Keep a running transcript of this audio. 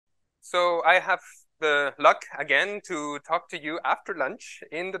So I have the luck again to talk to you after lunch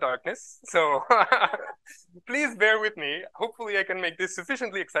in the darkness. So please bear with me. Hopefully I can make this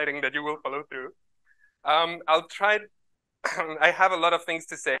sufficiently exciting that you will follow through. I'll try. I have a lot of things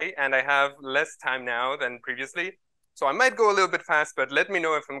to say, and I have less time now than previously. So I might go a little bit fast, but let me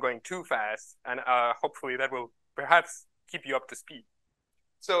know if I'm going too fast, and hopefully that will perhaps keep you up to speed.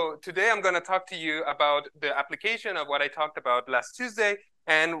 So today I'm going to talk to you about the application of what I talked about last Tuesday.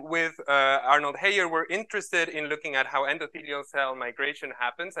 And with Arnold Heyer, we're interested in looking at how endothelial cell migration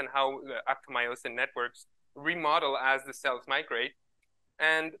happens and how the actomyosin networks remodel as the cells migrate.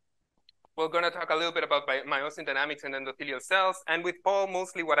 And we're going to talk a little bit about myosin dynamics in endothelial cells. And with Paul,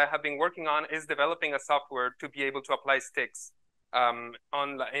 mostly what I have been working on is developing a software to be able to apply sticks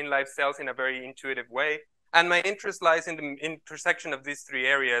in live cells in a very intuitive way. And my interest lies in the intersection of these three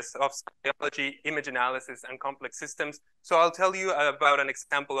areas of biology, image analysis, and complex systems. So I'll tell you about an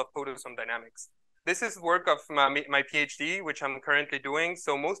example of podosome dynamics. This is work of my PhD, which I'm currently doing.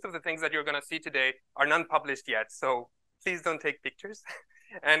 So most of the things that you're going to see today are non-published yet. So please don't take pictures.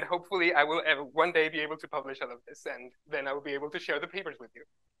 And hopefully I will one day be able to publish all of this, and then I will be able to share the papers with you.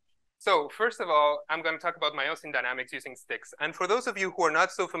 So first of all, I'm going to talk about myosin dynamics using sticks. And for those of you who are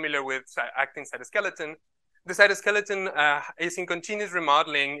not so familiar with actin cytoskeleton, the cytoskeleton is in continuous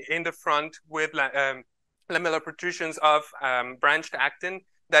remodeling in the front with lamellar protrusions of branched actin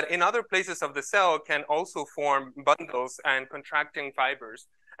that in other places of the cell can also form bundles and contracting fibers.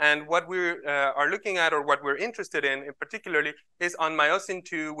 And what we are looking at, or what we're interested in particularly, is on myosin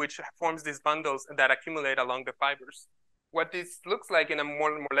 2, which forms these bundles that accumulate along the fibers. What this looks like in a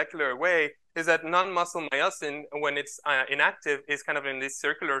more molecular way is that non-muscle myosin, when it's inactive, is kind of in this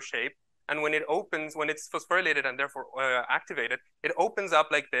circular shape. And when it opens, when it's phosphorylated and therefore activated, it opens up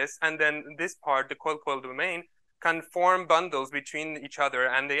like this. And then this part, the coil domain, can form bundles between each other.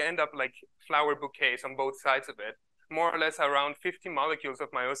 And they end up like flower bouquets on both sides of it. More or less around 50 molecules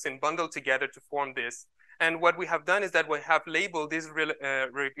of myosin bundled together to form this. And what we have done is that we have labeled this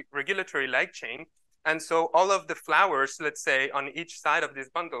regulatory light chain. And so all of the flowers, let's say, on each side of these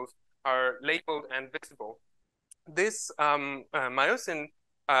bundles are labeled and visible. This myosin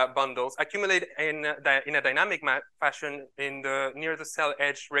bundles accumulate in a dynamic fashion near the cell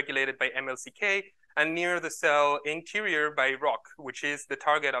edge regulated by MLCK and near the cell interior by ROCK, which is the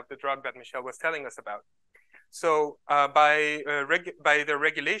target of the drug that Michelle was telling us about. So by the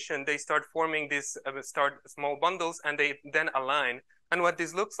regulation, they start forming these small bundles, and they then align. And what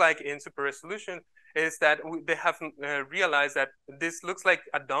this looks like in super resolution is that they have realized that this looks like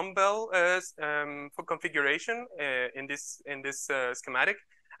a dumbbell for configuration in this schematic,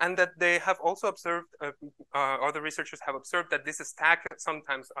 and that they have also observed, other researchers have observed that this is stacked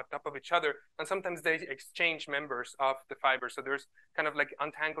sometimes on top of each other, and sometimes they exchange members of the fiber. So there's kind of like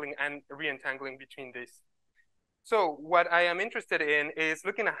untangling and re-entangling between these. So what I am interested in is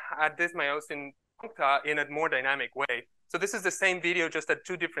looking at this myosin puncta in a more dynamic way. So this is the same video, just at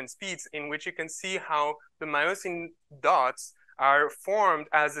two different speeds, in which you can see how the myosin dots are formed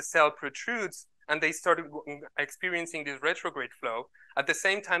as the cell protrudes, and they started experiencing this retrograde flow. At the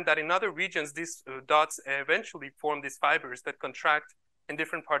same time that in other regions, these dots eventually form these fibers that contract in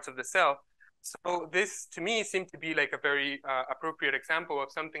different parts of the cell. So this, to me, seemed to be like a very appropriate example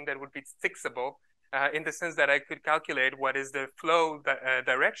of something that would be fixable, in the sense that I could calculate what is the flow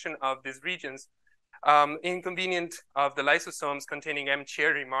direction of these regions, inconvenient of the lysosomes containing M.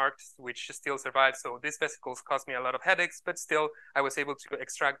 Cherry marked, which still survive. So these vesicles caused me a lot of headaches, but still I was able to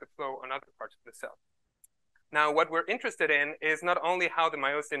extract the flow on other parts of the cell. Now, what we're interested in is not only how the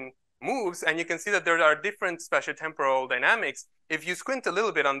myosin moves, and you can see that there are different spatiotemporal dynamics. If you squint a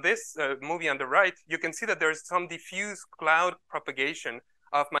little bit on this movie on the right, you can see that there's some diffuse cloud propagation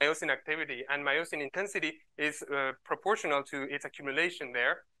of myosin activity, and myosin intensity is proportional to its accumulation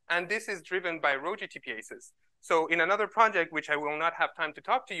there. And this is driven by Rho GTPases. So in another project, which I will not have time to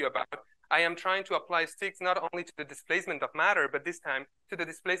talk to you about, I am trying to apply sticks not only to the displacement of matter, but this time to the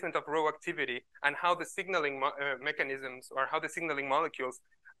displacement of Rho activity and how the signaling mechanisms, or how the signaling molecules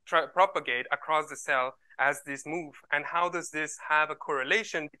propagate across the cell as this move, and how does this have a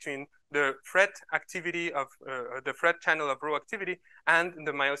correlation between the FRET activity of the FRET channel of Rho activity and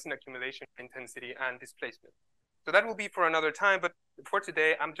the myosin accumulation intensity and displacement. So that will be for another time, but for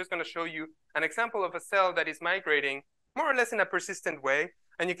today, I'm just going to show you an example of a cell that is migrating more or less in a persistent way,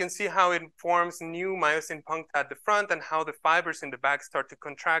 and you can see how it forms new myosin puncta at the front and how the fibers in the back start to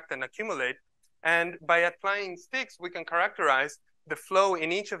contract and accumulate. And by applying sticks, we can characterize the flow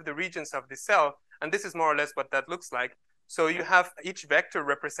in each of the regions of the cell, and this is more or less what that looks like. So you have each vector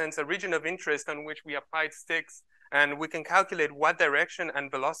represents a region of interest on which we applied sticks, And we can calculate what direction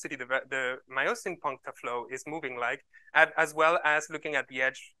and velocity the myosin puncta flow is moving like, as well as looking at the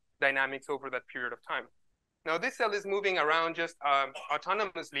edge dynamics over that period of time. Now, this cell is moving around just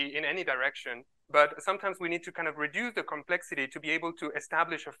autonomously in any direction, but sometimes we need to kind of reduce the complexity to be able to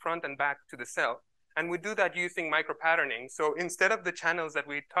establish a front and back to the cell. And we do that using micropatterning. So instead of the channels that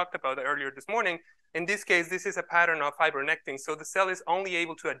we talked about earlier this morning, in this case, this is a pattern of fibronectin. So the cell is only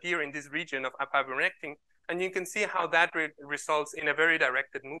able to adhere in this region of fibronectin. And you can see how that results in a very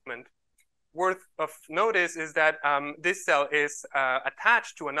directed movement. Worth of notice is that this cell is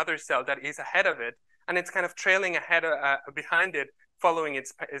attached to another cell that is ahead of it, and it's kind of trailing ahead behind it, following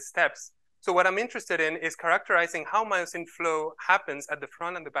its steps. So what I'm interested in is characterizing how myosin flow happens at the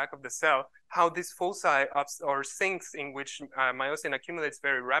front and the back of the cell, how these foci or sinks in which myosin accumulates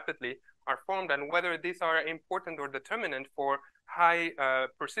very rapidly are formed, and whether these are important or determinant for high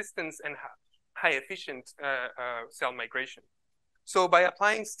persistence and high efficient cell migration. So by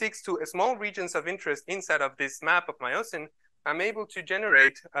applying sticks to small regions of interest inside of this map of myosin, I'm able to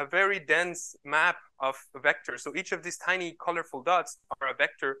generate a very dense map of vectors. So each of these tiny colorful dots are a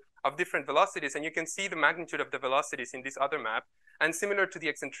vector of different velocities, and you can see the magnitude of the velocities in this other map. And similar to the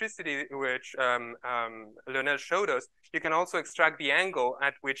eccentricity which Lionel showed us, you can also extract the angle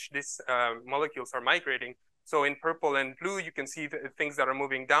at which these molecules are migrating. So in purple and blue, you can see the things that are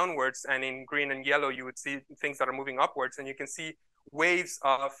moving downwards, and in green and yellow, you would see things that are moving upwards, and you can see waves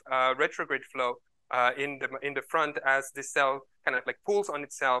of retrograde flow in the front as the cell kind of like pulls on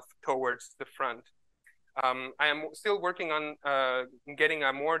itself towards the front. I am still working on getting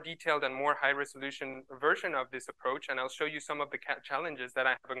a more detailed and more high-resolution version of this approach, and I'll show you some of the challenges that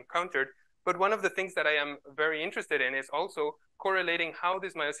I have encountered. But one of the things that I am very interested in is also correlating how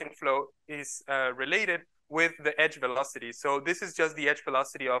this myosin flow is related with the edge velocity. So this is just the edge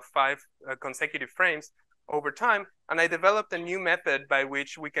velocity of 5 consecutive frames over time, and I developed a new method by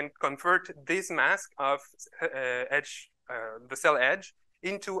which we can convert this mask of the cell edge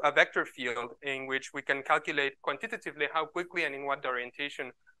into a vector field in which we can calculate quantitatively how quickly and in what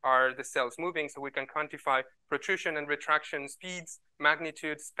orientation are the cells moving, so we can quantify protrusion and retraction speeds,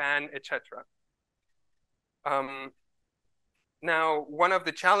 magnitude, span, etc. Now, one of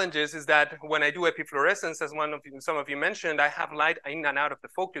the challenges is that when I do epifluorescence, as some of you mentioned, I have light in and out of the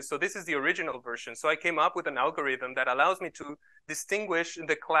focus. So this is the original version. So I came up with an algorithm that allows me to distinguish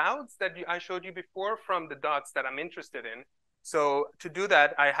the clouds that I showed you before from the dots that I'm interested in. So to do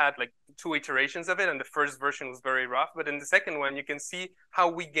that, I had like 2 iterations of it, and the first version was very rough. But in the second one, you can see how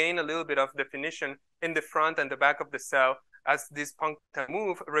we gain a little bit of definition in the front and the back of the cell as these puncta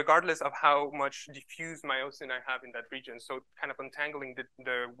move, regardless of how much diffuse myosin I have in that region. So kind of untangling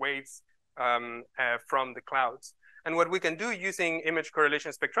the waves from the clouds. And what we can do using image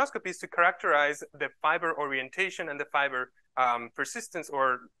correlation spectroscopy is to characterize the fiber orientation and the fiber persistence,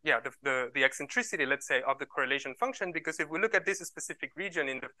 or the eccentricity, let's say, of the correlation function. Because if we look at this specific region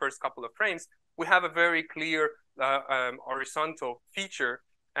in the first couple of frames, we have a very clear horizontal feature,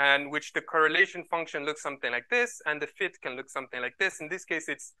 and which the correlation function looks something like this, and the fit can look something like this. In this case,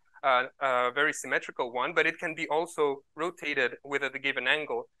 it's a very symmetrical one, but it can be also rotated with a given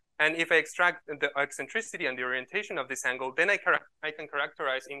angle. And if I extract the eccentricity and the orientation of this angle, then I can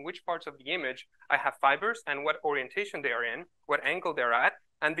characterize in which parts of the image I have fibers and what orientation they are in, what angle they're at.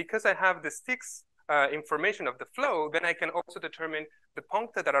 And because I have the sticks information of the flow, then I can also determine the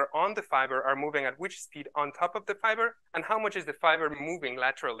puncta that are on the fiber are moving at which speed on top of the fiber, and how much is the fiber moving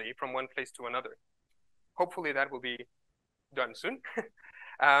laterally from one place to another. Hopefully that will be done soon.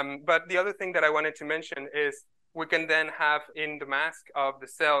 But the other thing that I wanted to mention is we can then have in the mask of the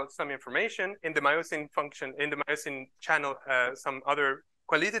cell some information, in the myosin function, in the myosin channel, some other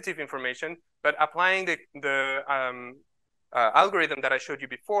qualitative information, but applying the algorithm that I showed you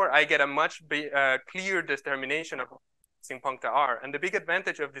before, I get a much clear determination of what puncta are. And the big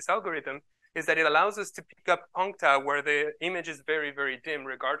advantage of this algorithm is that it allows us to pick up puncta where the image is very, very dim,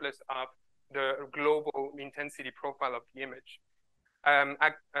 regardless of the global intensity profile of the image.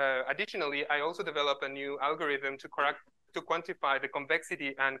 Additionally, I also developed a new algorithm to quantify the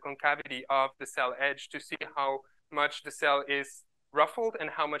convexity and concavity of the cell edge to see how much the cell is ruffled and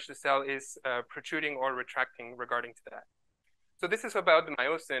how much the cell is protruding or retracting regarding to that. So this is about the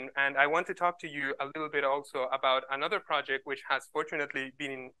myosin, and I want to talk to you a little bit also about another project which has fortunately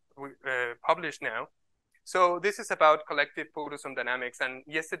been published now. So this is about collective podosome dynamics, and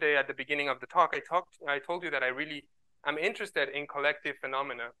yesterday at the beginning of the talk, I told you that I'm interested in collective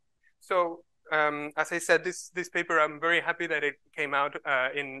phenomena. So as I said, this paper, I'm very happy that it came out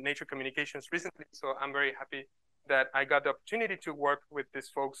in Nature Communications recently. So I'm very happy that I got the opportunity to work with these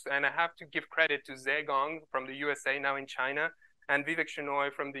folks. And I have to give credit to Ze Gong from the USA, now in China, and Vivek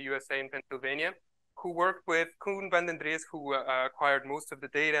Shenoy from the USA in Pennsylvania, who worked with Koen van den Dries, who acquired most of the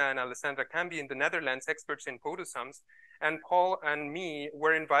data, and Alessandra Cambi in the Netherlands, experts in podosomes. And Paul and me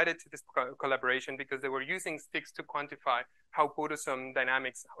were invited to this collaboration because they were using sticks to quantify how podosome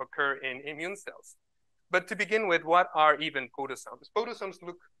dynamics occur in immune cells. But to begin with, what are even podosomes? Podosomes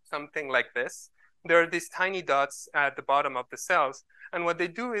look something like this. There are these tiny dots at the bottom of the cells. And what they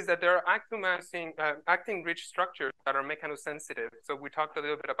do is that there are actin-rich structures that are mechanosensitive. So we talked a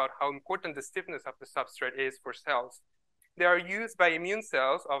little bit about how important the stiffness of the substrate is for cells. They are used by immune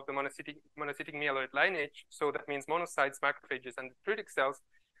cells of the monocytic myeloid lineage. So that means monocytes, macrophages, and dendritic cells,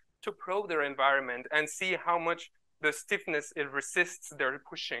 to probe their environment and see how much the stiffness it resists their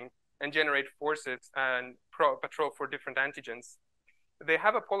pushing and generate forces and patrol for different antigens. They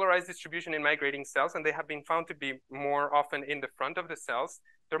have a polarized distribution in migrating cells, and they have been found to be more often in the front of the cells.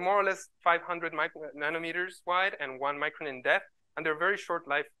 They're more or less 500 nanometers wide and 1 micron in depth, and they're very short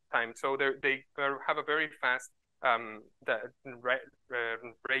lifetime. So they have a very fast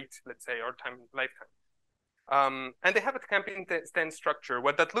rate, let's say, or lifetime. And they have a camping stand structure.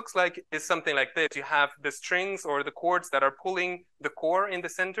 What that looks like is something like this. You have the strings or the cords that are pulling the core in the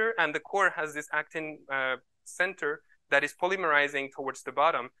center, and the core has this actin center that is polymerizing towards the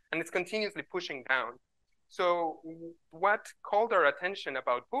bottom, and it's continuously pushing down. So what called our attention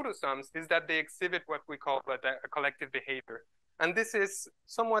about podosomes is that they exhibit what we call a collective behavior. And this is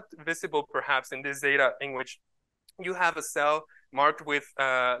somewhat visible, perhaps, in this data in which you have a cell marked with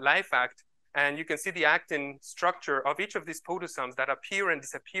LifeAct, and you can see the actin structure of each of these podosomes that appear and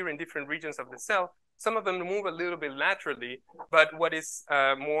disappear in different regions of the cell. Some of them move a little bit laterally, but what is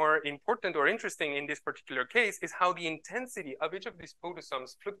more important or interesting in this particular case is how the intensity of each of these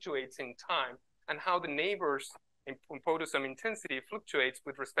podosomes fluctuates in time, and how the neighbors in podosome intensity fluctuates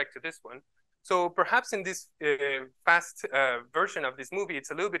with respect to this one. So perhaps in this fast version of this movie, it's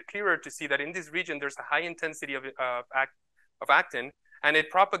a little bit clearer to see that in this region, there's a high intensity of actin, and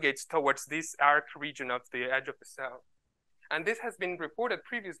it propagates towards this arc region of the edge of the cell. And this has been reported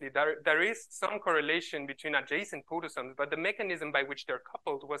previously. There is some correlation between adjacent podosomes, but the mechanism by which they're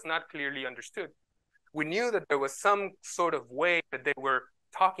coupled was not clearly understood. We knew that there was some sort of way that they were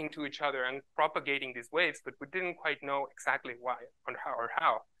talking to each other and propagating these waves, but we didn't quite know exactly why or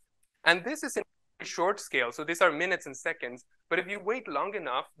how. And this is in a short scale, so these are minutes and seconds, but if you wait long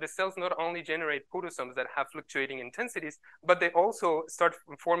enough, the cells not only generate podosomes that have fluctuating intensities, but they also start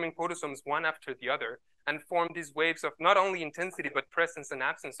forming podosomes one after the other and form these waves of not only intensity, but presence and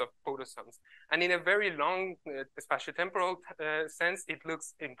absence of podosomes. And in a very long spatiotemporal sense, it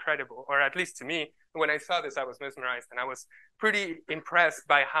looks incredible, or at least to me. When I saw this, I was mesmerized, and I was pretty impressed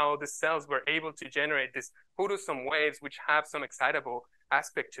by how the cells were able to generate these podosome waves, which have some excitable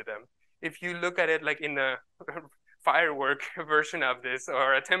aspect to them. If you look at it like in the firework version of this,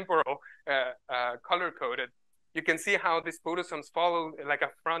 or a temporal color-coded, you can see how these podosomes follow like a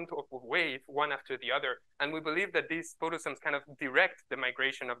front of a wave, one after the other. And we believe that these podosomes kind of direct the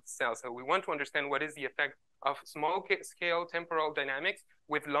migration of the cell. So we want to understand what is the effect of small-scale temporal dynamics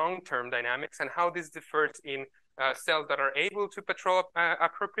with long-term dynamics, and how this differs in cells that are able to patrol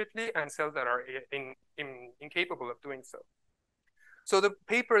appropriately and cells that are incapable of doing so. So the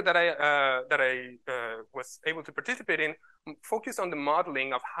paper that I was able to participate in focused on the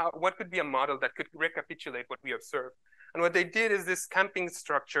modeling of what could be a model that could recapitulate what we observed. And what they did is this camping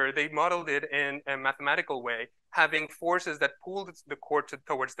structure, they modeled it in a mathematical way, having forces that pull the core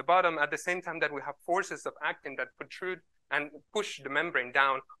towards the bottom at the same time that we have forces of actin that protrude and push the membrane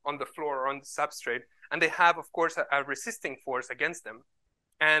down on the floor or on the substrate. And they have, of course, a resisting force against them.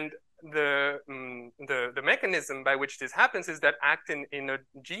 And the mechanism by which this happens is that actin in a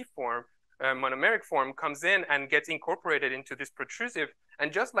G form, monomeric form, comes in and gets incorporated into this protrusive.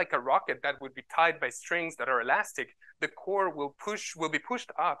 And just like a rocket that would be tied by strings that are elastic, the core will be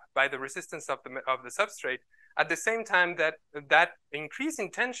pushed up by the resistance of the substrate. At the same time that increase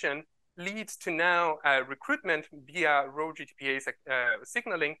in tension leads to now recruitment via Rho GTPase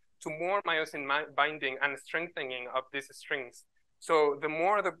signaling to more myosin binding and strengthening of these strings. So the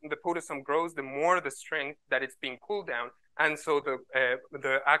more the podosome grows, the more the strength that it's being pulled down. And so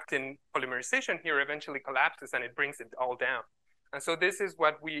the actin polymerization here eventually collapses and it brings it all down. And so this is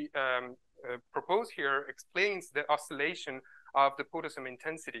what we propose here, explains the oscillation of the podosome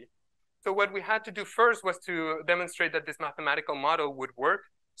intensity. So what we had to do first was to demonstrate that this mathematical model would work.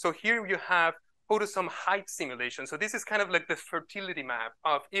 So here you have podosome height simulation. So this is kind of like the fertility map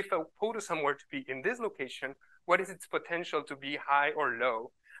of if a podosome were to be in this location, what is its potential to be high or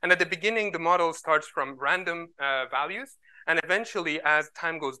low? And at the beginning, the model starts from random values. And eventually, as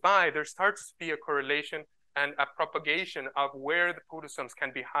time goes by, there starts to be a correlation and a propagation of where the podosomes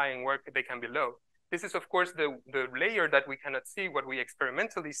can be high and where they can be low. This is, of course, the layer that we cannot see. What we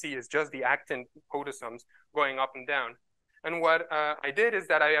experimentally see is just the actin podosomes going up and down. And what I did is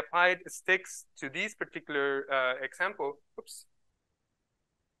that I applied sticks to these particular example. Oops.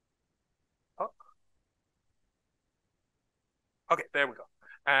 Oh. Okay, there we go.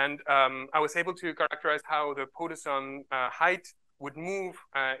 And I was able to characterize how the podosome height would move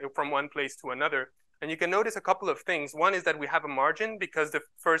from one place to another. And you can notice a couple of things. One is that we have a margin because the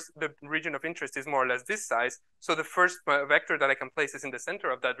region of interest is more or less this size. So the first vector that I can place is in the center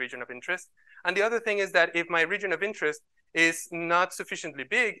of that region of interest. And the other thing is that if my region of interest is not sufficiently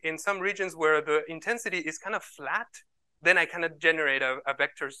big, in some regions where the intensity is kind of flat, then I cannot generate a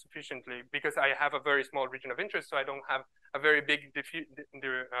vector sufficiently because I have a very small region of interest, so I don't have a very big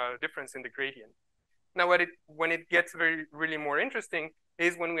difference in the gradient. Now, when it gets really more interesting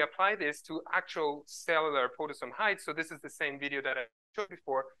is when we apply this to actual cellular podosome height. So this is the same video that I showed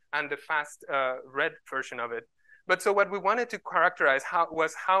before and the fast red version of it. But so what we wanted to characterize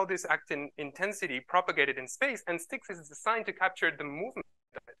was how this actin intensity propagated in space, and sticks is designed to capture the movement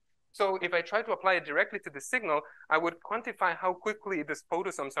of it. So if I try to apply it directly to the signal, I would quantify how quickly these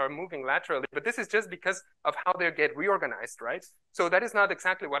podosomes are moving laterally. But this is just because of how they get reorganized, right? So that is not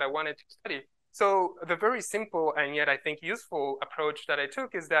exactly what I wanted to study. So the very simple and yet I think useful approach that I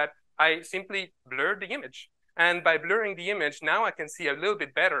took is that I simply blurred the image. And by blurring the image, now I can see a little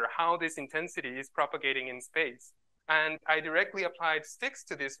bit better how this intensity is propagating in space. And I directly applied sticks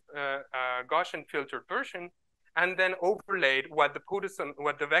to this Gaussian filtered version, and then overlaid what the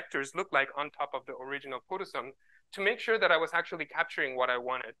vectors look like on top of the original podosome to make sure that I was actually capturing what I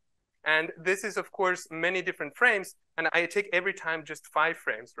wanted. And this is, of course, many different frames, and I take every time just 5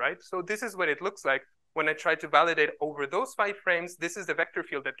 frames, right? So this is what it looks like when I try to validate over those 5 frames. This is the vector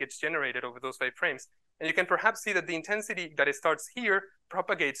field that gets generated over those 5 frames. And you can perhaps see that the intensity that it starts here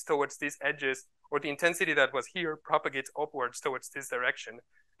propagates towards these edges, or the intensity that was here propagates upwards towards this direction.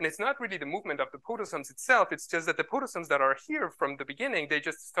 And it's not really the movement of the podosomes itself. It's just that the podosomes that are here from the beginning, they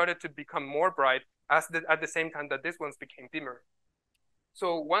just started to become more bright at the same time that these ones became dimmer.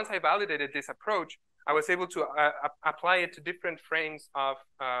 So once I validated this approach, I was able to apply it to different frames of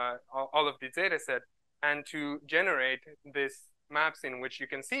all of the data set and to generate these maps in which you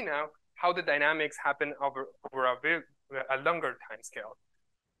can see now how the dynamics happen over a longer time scale.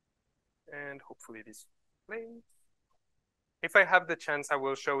 And hopefully this plays. If I have the chance, I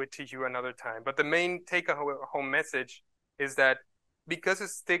will show it to you another time. But the main take-home message is that because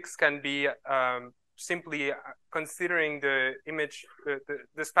sticks can be simply considering the image, the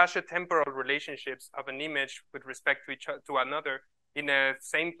spatiotemporal relationships of an image with respect to another in a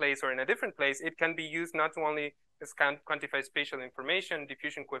same place or in a different place, it can be used not only to quantify spatial information,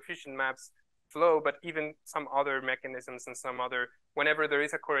 diffusion coefficient maps, flow, but even some other mechanisms and some other, whenever there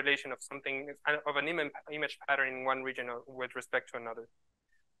is a correlation of something, of an image pattern in one region with respect to another.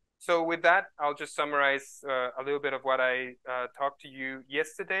 So with that, I'll just summarize a little bit of what I talked to you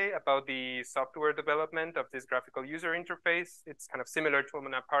yesterday about the software development of this graphical user interface. It's kind of similar to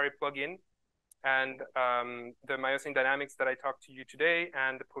an Apari plugin, and the Myosin dynamics that I talked to you today,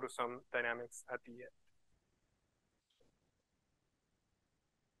 and the podosome dynamics at the end.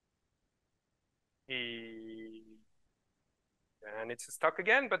 And it's stuck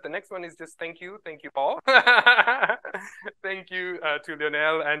again, but the next one is just thank you all. Thank you to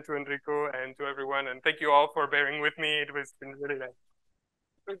Lionel and to Enrico and to everyone, and thank you all for bearing with me. It was been really nice.